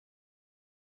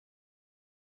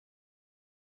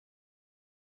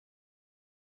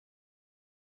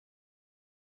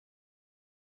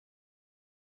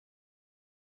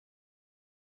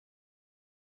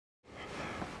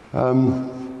Well,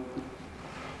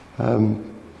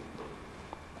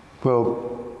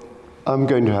 I'm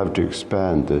going to have to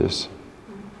expand this.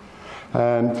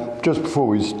 And just before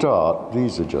we start,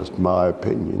 these are just my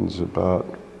opinions about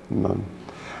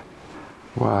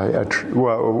why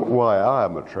I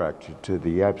am attracted to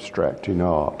the abstract in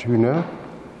art, you know?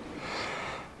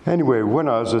 Anyway, when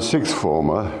I was a sixth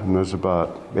former, and that was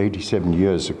about 87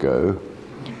 years ago,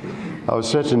 I was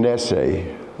set an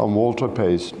essay on Walter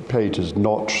Pater's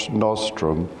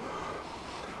Nostrum.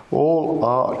 All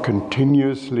art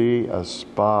continuously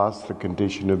aspires the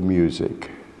condition of music.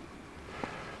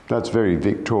 That's very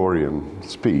Victorian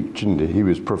speech, isn't it? He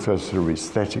was professor of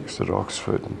aesthetics at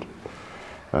Oxford.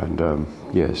 And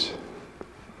yes.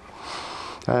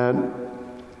 And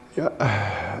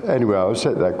anyway, I was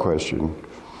set that question.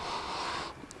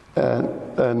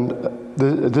 And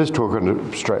this talk on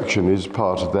abstraction is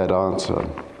part of that answer.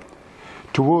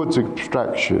 Towards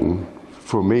abstraction,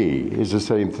 for me, is the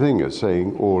same thing as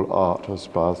saying all art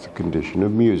aspires to the condition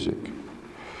of music.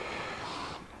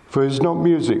 For is not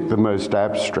music the most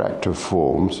abstract of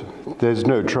forms? There's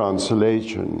no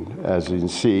translation, as in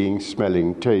seeing,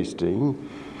 smelling, tasting.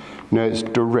 No, it's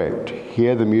direct.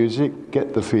 Hear the music,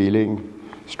 get the feeling,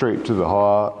 straight to the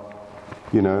heart.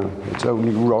 You know, it's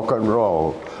only rock and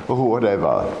roll, or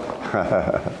whatever.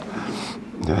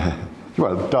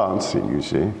 Well, dancing, you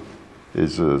see,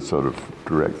 is a sort of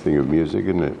direct thing of music,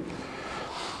 isn't it?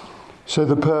 So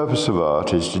the purpose of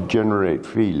art is to generate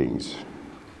feelings,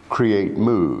 create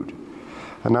mood.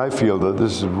 And I feel that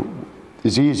this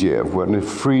is easier when it's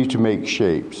free to make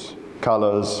shapes,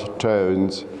 colors,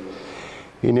 tones,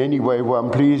 in any way one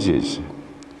pleases,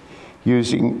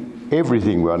 using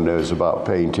everything one knows about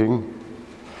painting.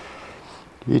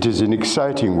 It is an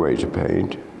exciting way to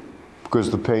paint, because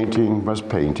the painting must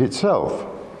paint itself.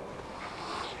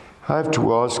 I have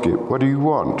to ask it, what do you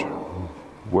want?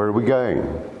 Where are we going?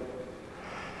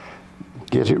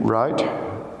 Get it right?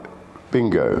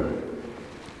 Bingo.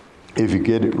 If you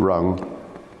get it wrong,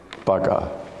 bugger,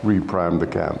 reprime the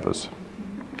canvas.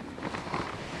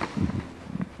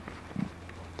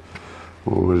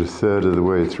 Well, we're a third of the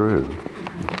way through.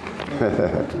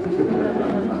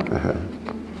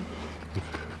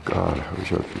 God, I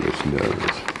wish I could listen to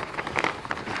this.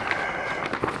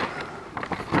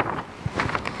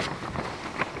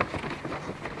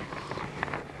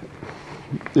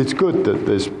 It's good that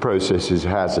this process is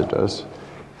hazardous,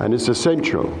 and it's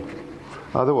essential.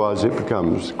 Otherwise, it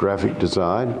becomes graphic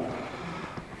design.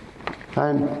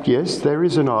 And yes, there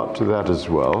is an art to that as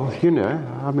well. You know,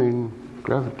 I mean,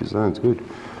 graphic design's good.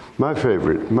 My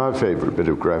favorite bit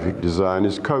of graphic design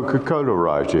is Coca-Cola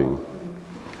writing.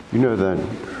 You know that?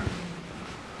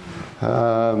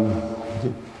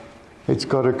 It's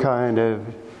got a kind of,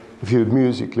 if you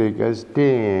musically, it goes, I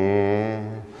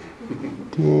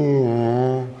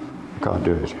can't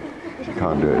do it. I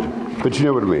can't do it. But you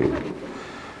know what I mean.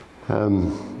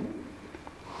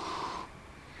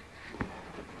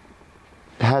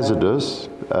 Hazardous,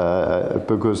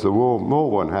 because the more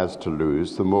one has to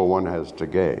lose, the more one has to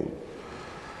gain.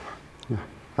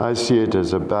 I see it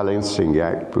as a balancing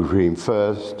act between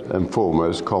first and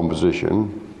foremost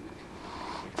composition,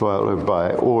 followed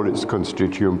by all its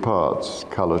constituent parts,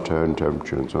 color, tone,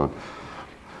 temperature, and so on.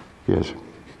 Yes.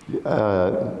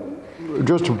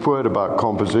 Just a word about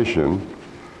composition.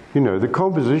 You know, the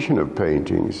composition of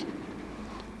paintings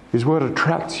is what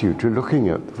attracts you to looking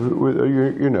at,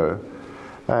 you know.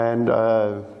 And,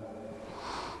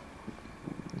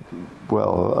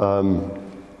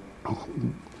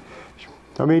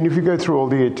 I mean, if you go through all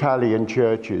the Italian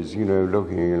churches, you know,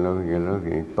 looking and looking and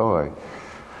looking, boy,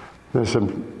 there's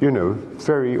some, you know,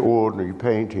 very ordinary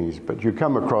paintings, but you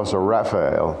come across a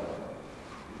Raphael,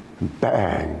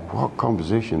 bang, what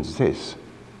composition's this?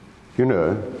 You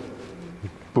know,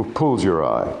 it pulls your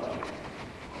eye.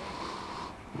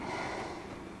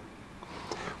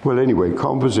 Well, anyway,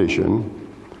 composition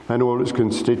and all its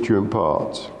constituent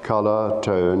parts, color,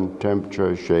 tone,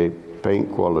 temperature, shape,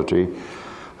 paint quality,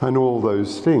 and all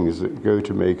those things that go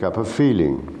to make up a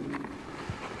feeling.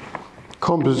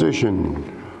 Composition,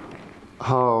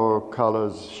 how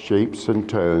colors, shapes, and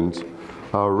tones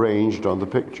are arranged on the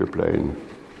picture plane.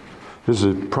 This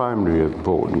is primarily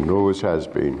important, always has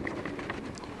been.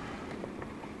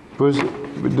 Because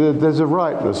there's a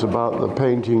rightness about the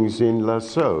paintings in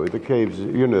Lascaux, the caves,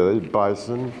 you know,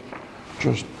 bison,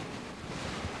 just,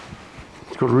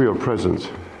 it's got a real presence.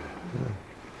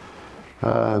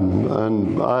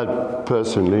 And I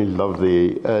personally love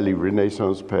the early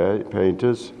Renaissance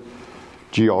painters,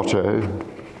 Giotto,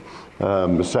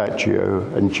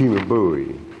 Masaccio, and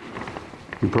Cimabue.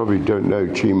 You probably don't know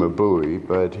Cimabue,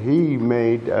 but he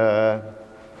made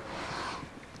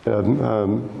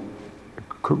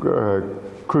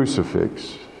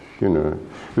crucifix, you know.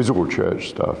 It was all church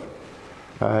stuff.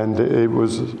 And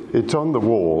it's on the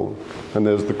wall, and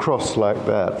there's the cross like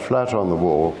that, flat on the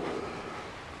wall,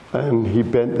 and he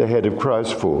bent the head of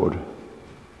Christ forward.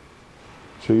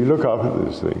 So you look up at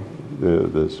this thing,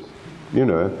 you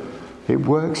know, it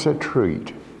works a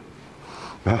treat.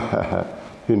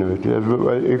 You know,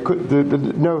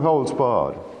 no holds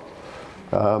barred.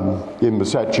 In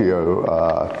Masaccio,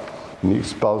 in the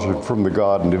expulsion from the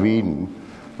Garden of Eden,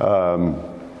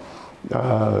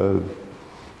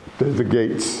 the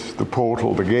gates, the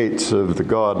portal, the gates of the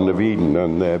Garden of Eden,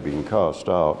 and they're being cast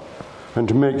out. And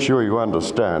to make sure you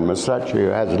understand,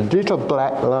 Masaccio has little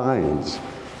black lines,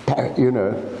 you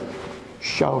know,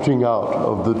 shouting out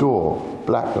of the door,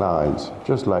 black lines,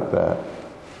 just like that.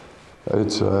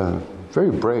 It's a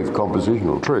very brave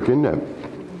compositional trick, isn't it?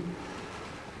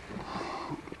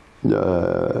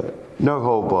 No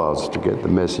hold bars to get the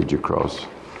message across.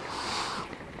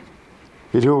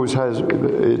 It's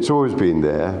always been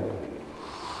there.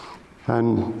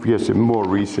 And yes, in more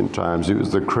recent times, it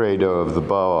was the credo of the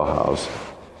Bauhaus.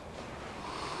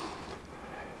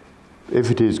 If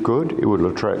it is good, it will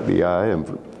attract the eye and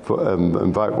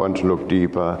invite one to look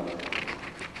deeper.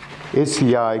 It's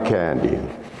the eye candy.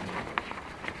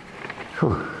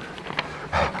 Whew.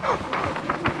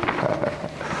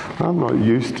 I'm not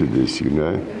used to this, you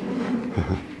know.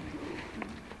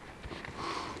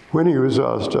 When he was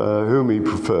asked whom he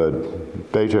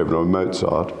preferred, Beethoven or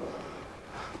Mozart,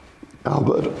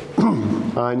 Albert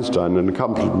Einstein, an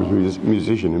accomplished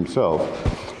musician himself,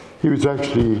 he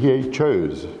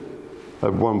chose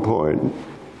at one point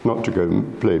not to go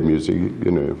play music,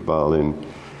 you know, violin.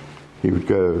 He would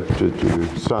go to do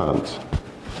science,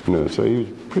 you know, so he was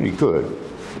pretty good.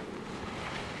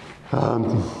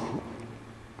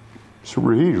 So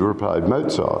he replied,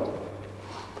 Mozart,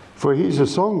 for he's a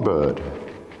songbird.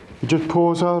 It just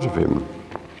pours out of him.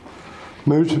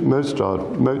 Mozart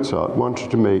wanted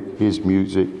to make his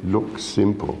music look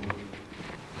simple.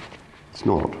 It's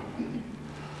not.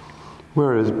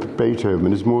 Whereas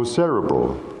Beethoven is more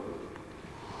cerebral.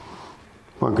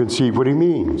 One can see what he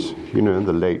means, you know, in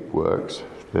the late works.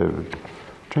 They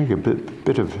take a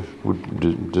bit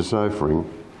of deciphering.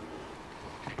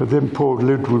 But then Paul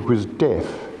Ludwig was deaf,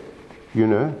 you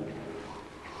know.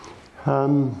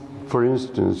 For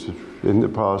instance, in the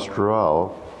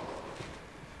Pastoral,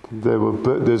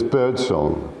 there's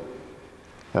birdsong,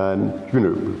 and you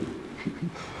know,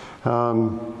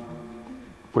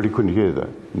 well, he couldn't hear that.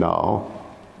 Now,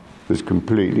 it's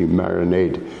completely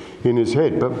marinated in his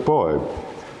head. But boy,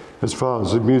 as far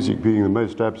as the music being the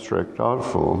most abstract art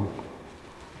form,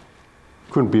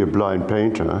 couldn't be a blind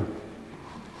painter.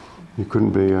 He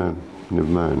couldn't be never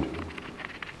mind.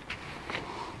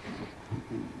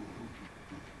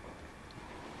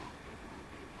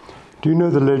 Do you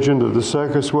know the legend of the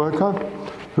circus worker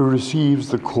who receives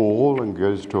the call and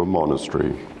goes to a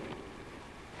monastery?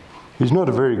 He's not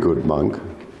a very good monk.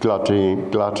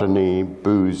 Gluttony,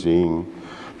 boozing,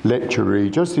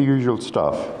 lechery, just the usual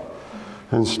stuff,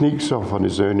 and sneaks off on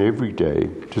his own every day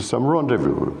to some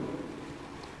rendezvous.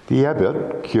 The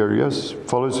abbot, curious,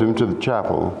 follows him to the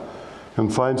chapel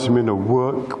and finds him in a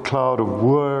cloud of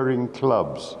whirring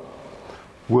clubs,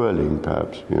 whirling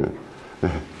perhaps, you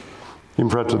know, in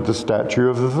front of the statue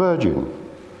of the Virgin.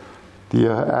 The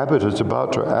abbot is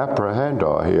about to apprehend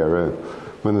our hero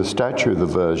when the statue of the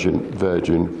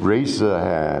Virgin raises her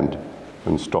hand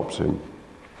and stops him.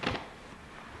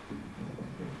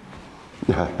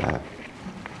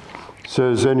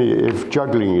 So if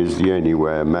juggling is the only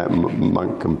way a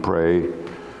monk can pray,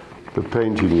 the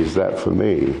painting is that for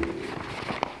me.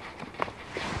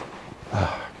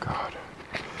 Oh, God.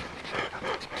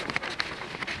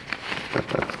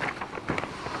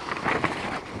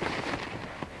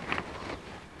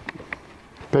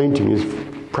 Painting is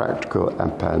practical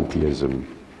pantheism.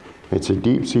 It's a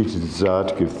deep-seated desire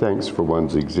to give thanks for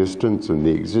one's existence and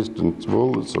the existence of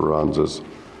all that surrounds us.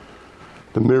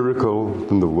 The miracle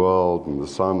and the world and the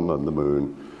sun and the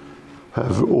moon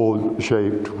have all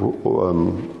shaped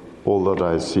all that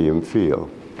I see and feel.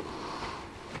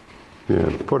 Yeah,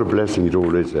 what a blessing it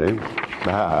all is, eh?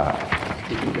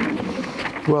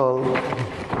 Well,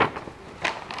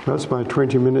 that's my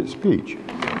 20-minute speech.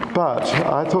 But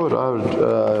I thought I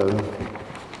would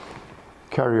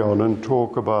carry on and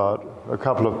talk about a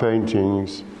couple of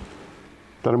paintings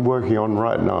that I'm working on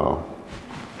right now.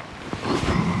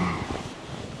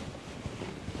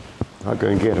 I'll go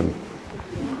and get them.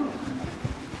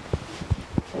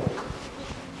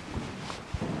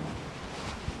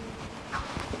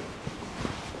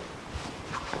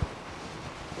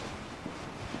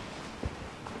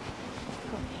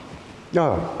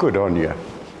 Oh, good on you.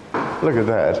 Look at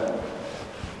that.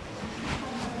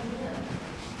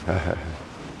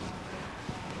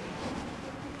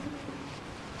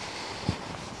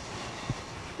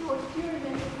 George, do you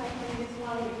remember painting this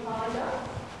one behind us?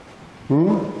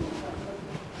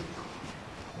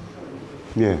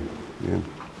 Yeah, yeah.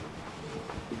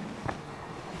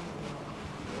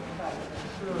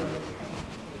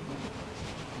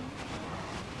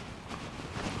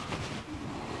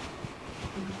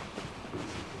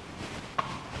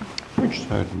 Which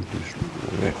side of this?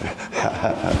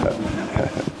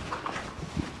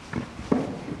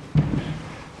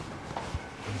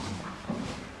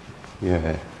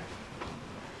 Yeah.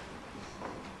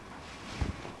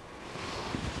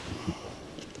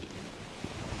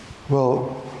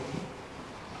 Well,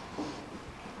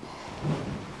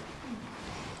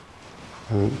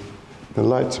 the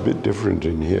light's a bit different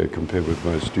in here compared with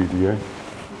my studio.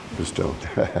 Just don't.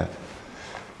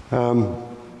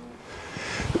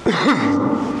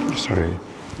 Sorry.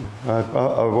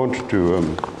 I wanted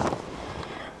to.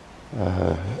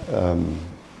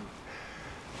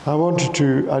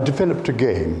 I developed a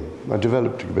game.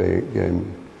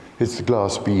 It's the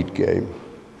glass bead game.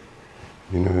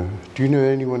 You know. Do you know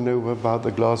anyone know about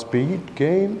the glass bead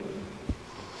game?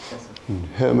 Yes.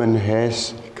 Hermann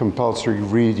Hesse, compulsory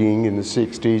reading in the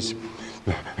 60s.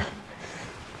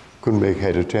 Couldn't make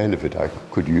head or tail of it,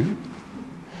 could you?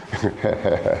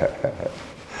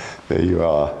 There you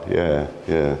are, yeah.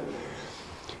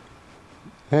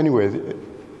 Anyway,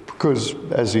 because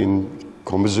as in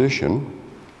composition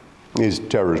is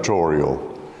territorial,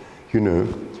 you know,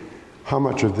 how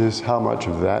much of this, how much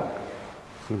of that,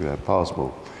 look at that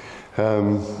passport.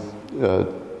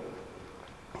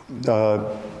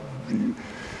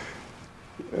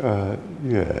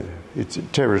 Yeah, it's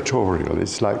territorial,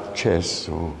 it's like chess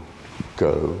or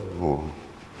Go, or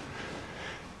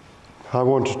I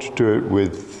wanted to do it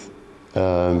with,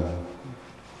 well,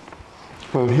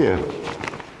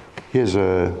 here's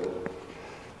a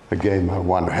game I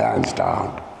won hands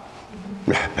down.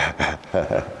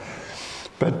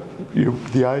 But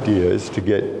the idea is to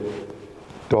get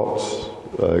dots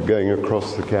going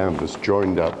across the canvas,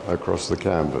 joined up across the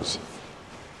canvas.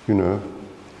 You know,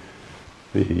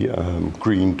 the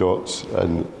green dots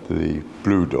and the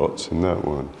blue dots in that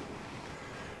one.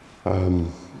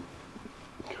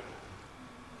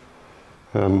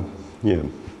 Yeah.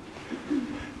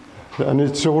 And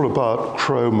it's all about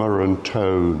chroma and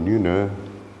tone, you know.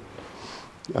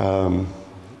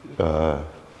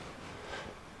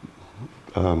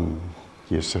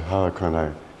 Yes, how can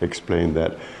I explain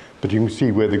that? But you can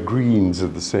see where the greens are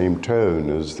the same tone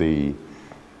as the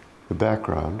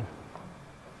background.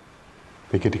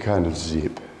 They get a kind of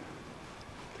zip.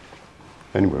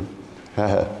 Anyway,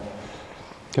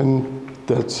 and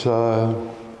that's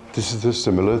this is a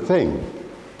similar thing.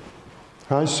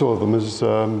 I saw them as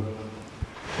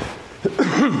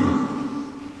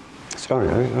sorry,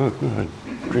 I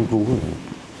drink of water.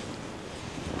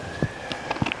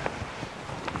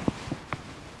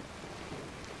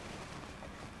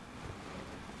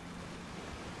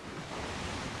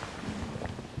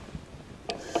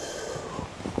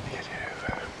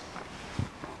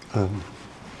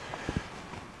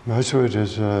 I saw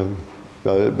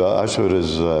it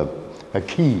as a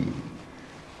key,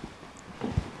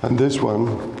 and this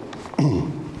one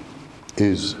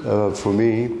is for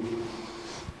me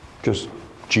just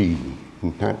G,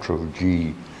 natural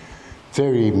G,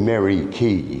 very merry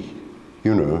key,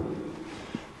 you know.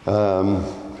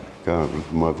 God,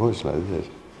 my voice like this.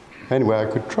 Anyway, I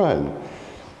could try and,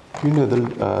 you know, the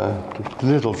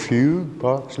little fugue,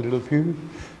 Bach's little fugue,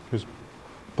 just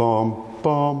bum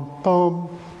bum bum.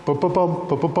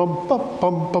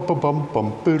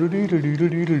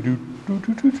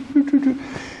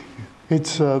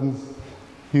 It's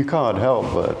you can't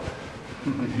help but,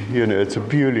 you know, it's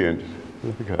ebullient,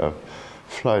 like a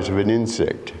flight of an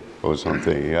insect or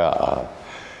something. Yeah,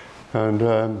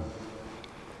 and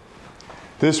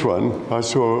this one I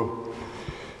saw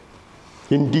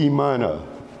in D minor,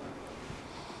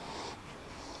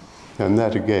 and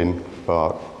that again,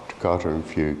 Bach, toccata and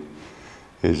fugue,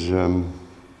 is,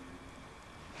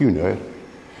 you know,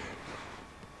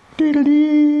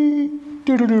 diddle-dee,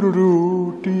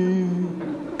 diddle-doo-doo-dee,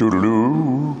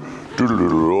 doodle-doo,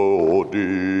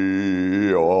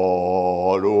 doodle-doo-dee,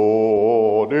 ah-do-dee.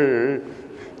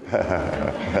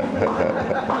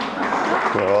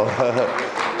 Well,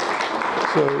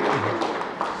 so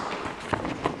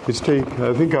I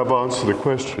think I've answered the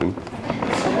question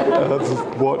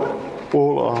of what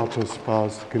all art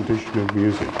aspires to the condition of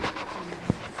music.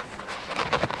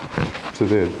 So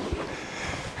there.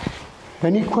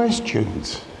 Any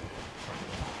questions?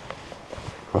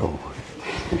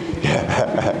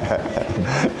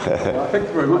 Thank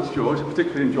you very much, George. I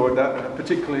particularly enjoyed that,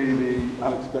 particularly the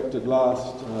unexpected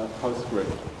last postscript,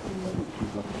 which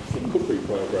is like a cookery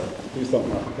program. Do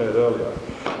something I prepared earlier.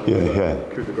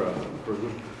 Coup de grace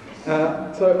improvement.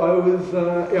 So I was,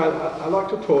 I like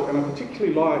to talk, and I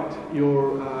particularly liked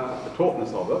your the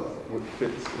tautness of it, which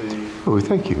fits the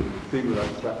thank you. theme of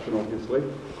abstraction, obviously,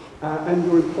 and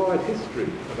your implied history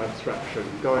of abstraction,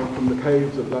 going from the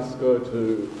caves of Lascaux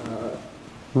to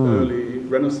early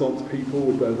Renaissance people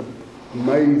with those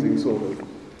amazing sort of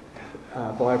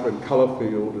vibrant colour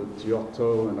field of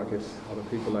Giotto and I guess other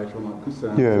people later on like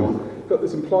Poussin. Yeah. Got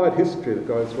this implied history that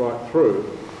goes right through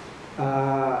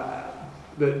that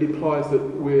implies that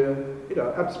we're,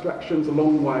 abstraction's a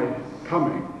long way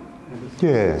coming and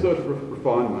it's sort of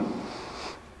refinement.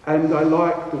 And I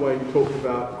like the way you talked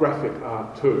about graphic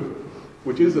art too,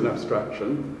 which is an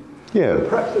abstraction. Yeah. But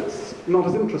perhaps it's not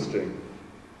as interesting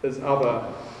as other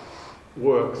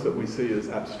works that we see as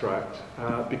abstract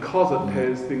because it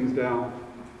pairs things down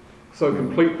so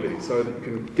completely so that you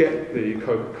can get the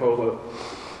Coca-Cola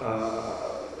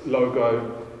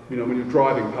logo, when you're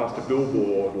driving past a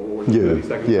billboard or in 30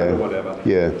 seconds or whatever.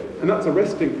 Yeah. And that's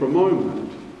arresting for a moment,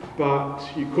 but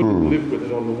you couldn't live with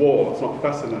it on the wall. It's not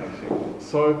fascinating.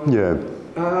 So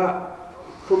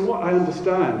from what I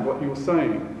understand, what you're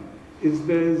saying is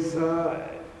there's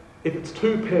if it's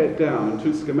too pared down and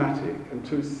too schematic and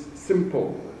too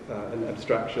simple an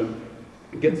abstraction,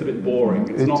 it gets a bit boring.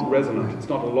 It's not resonant. It's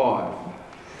not alive.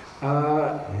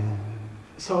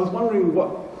 So I was wondering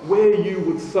where you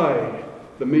would say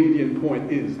the median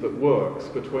point is that works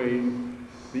between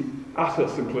the utter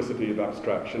simplicity of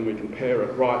abstraction, we can pare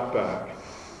it right back,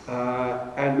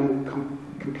 and the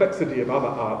complexity of other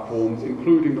art forms,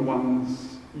 including the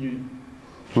ones you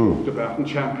talked about and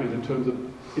championed in terms of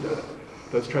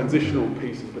those transitional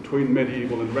pieces between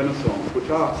medieval and Renaissance, which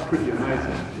are pretty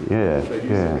amazing. Yeah, they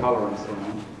use of colour and so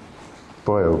on.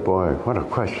 Boy, oh boy, what a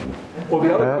question. Well,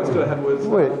 the other question I had was,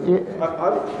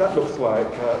 that looks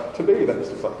like, to me, that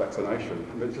just looks like vaccination.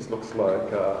 I mean, it just looks like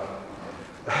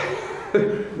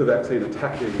the vaccine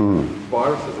attacking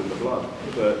viruses in the blood.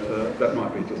 But that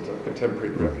might be just a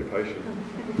contemporary preoccupation.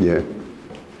 Yeah.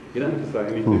 You don't have to say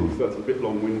anything, so that's a bit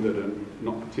long-winded and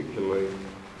not particularly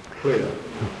clear.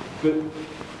 But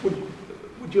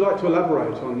would you like to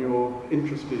elaborate on your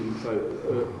interest in, say,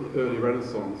 early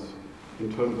Renaissance in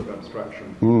terms of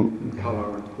abstraction, and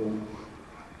colour and form,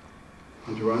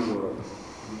 and your own work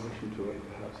in relation to it,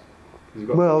 perhaps?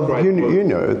 Well,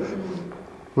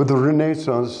 with the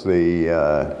Renaissance, the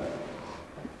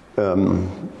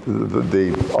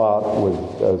art was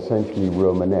essentially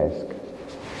Romanesque.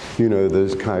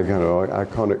 Those kind of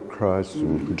iconic Christ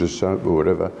and just or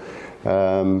whatever.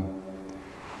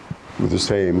 With the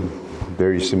same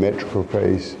very symmetrical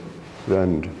face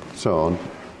and so on.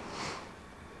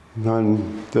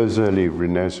 And those early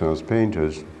Renaissance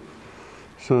painters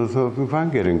sort of thought, if I'm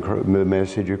getting the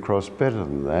message across better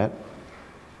than that.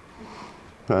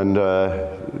 And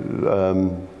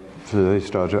so they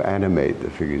started to animate the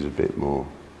figures a bit more,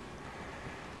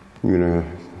 and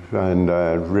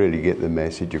really get the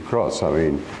message across. I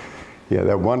mean,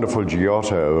 that wonderful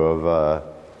Giotto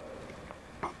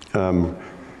of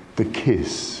the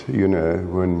kiss,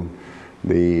 when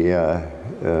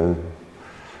the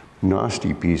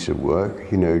nasty piece of work,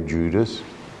 Judas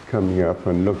coming up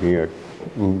and looking at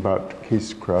about to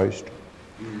kiss Christ.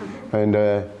 And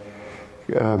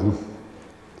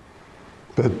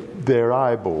but their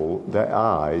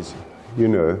eyes,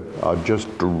 are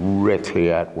just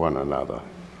directly at one another.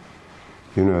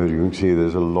 You can see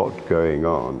there's a lot going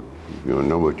on. You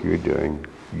know what you're doing.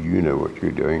 You know what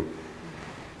you're doing.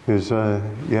 That's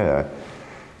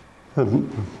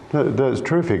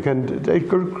terrific, and it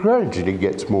gradually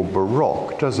gets more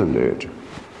baroque, doesn't it?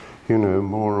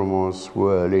 More and more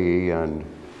swirly and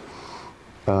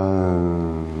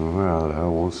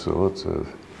all sorts of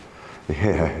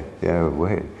way.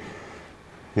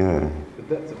 But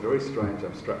that's a very strange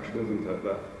abstraction, isn't it?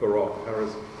 That baroque,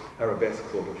 arabesque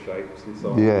sort of shapes and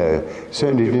so on. Yeah,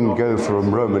 certainly didn't go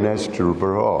from Romanesque to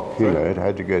baroque. It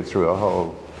had to go through a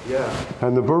whole. Yeah.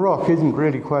 And the baroque isn't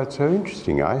really quite so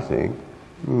interesting, I think.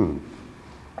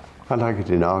 I like it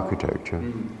in architecture.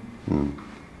 Thank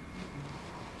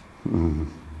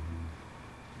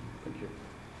you.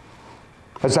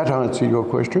 Does that answer your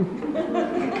question?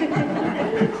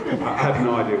 I had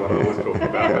no idea what I was talking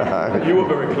about, but you were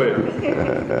very clear.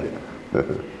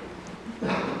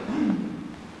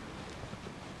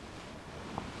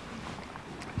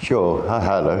 Sure.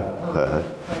 Hello.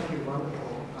 Thank you, wonderful.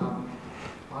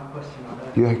 question. I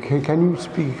don't Yeah, can you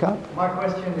speak up? My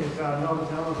question is not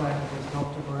as elevated as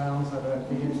Dr. Brown's. I don't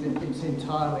think it's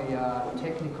entirely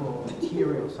technical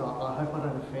material, so I hope I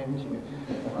don't offend you.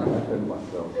 I offend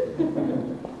myself.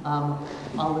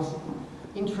 I was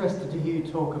interested to hear you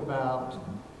talk about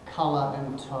colour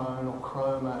and tone, or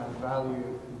chroma and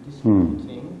value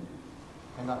distributing.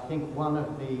 And I think one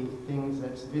of the things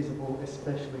that's visible,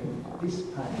 especially in this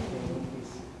painting, is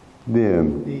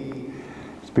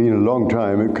It's been a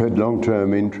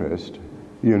long-term interest,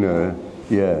 you know.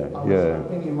 Yeah, I was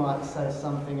hoping you might say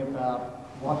something about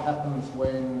what happens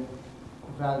when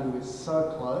value is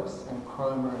so close, and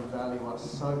chroma and value are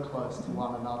so close to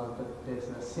one another that there's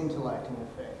a scintillating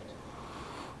effect.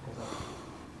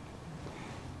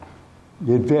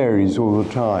 It varies all the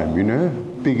time, you know.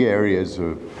 Big areas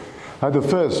of... the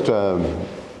first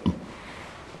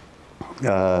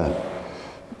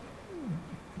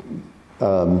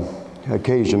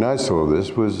occasion I saw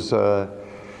this was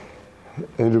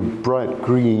in a bright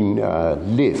green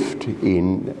lift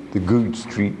in the Goode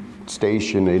Street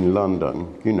station in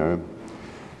London, you know,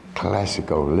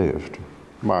 classical lift.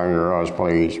 Mind your eyes,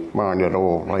 please. Mind it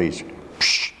all, please.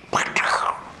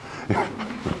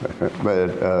 But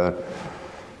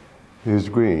it was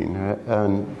green,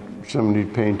 and somebody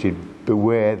painted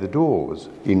 "Beware the Doors"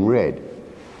 in red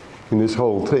in this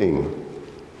whole thing,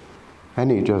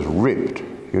 and it just ripped,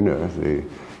 you know.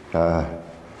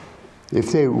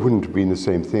 If there wouldn't have been the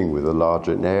same thing with a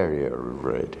larger area of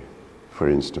red, for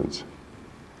instance,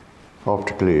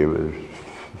 optically it was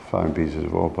fine pieces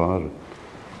of all art.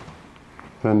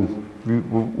 And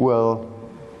well,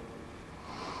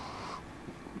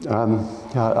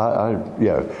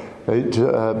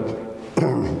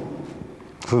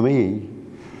 for me,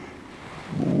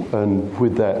 and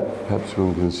with that, perhaps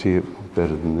one can see it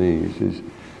better than these, is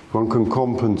one can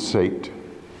compensate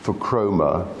for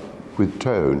chroma with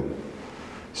tone.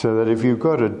 So that if you've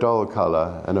got a dull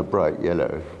colour and a bright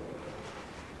yellow,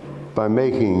 by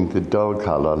making the dull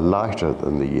colour lighter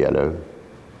than the yellow,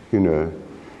 you know,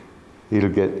 you'll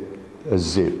get a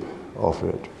zip off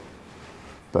it.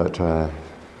 But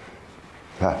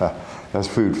that's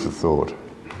food for thought.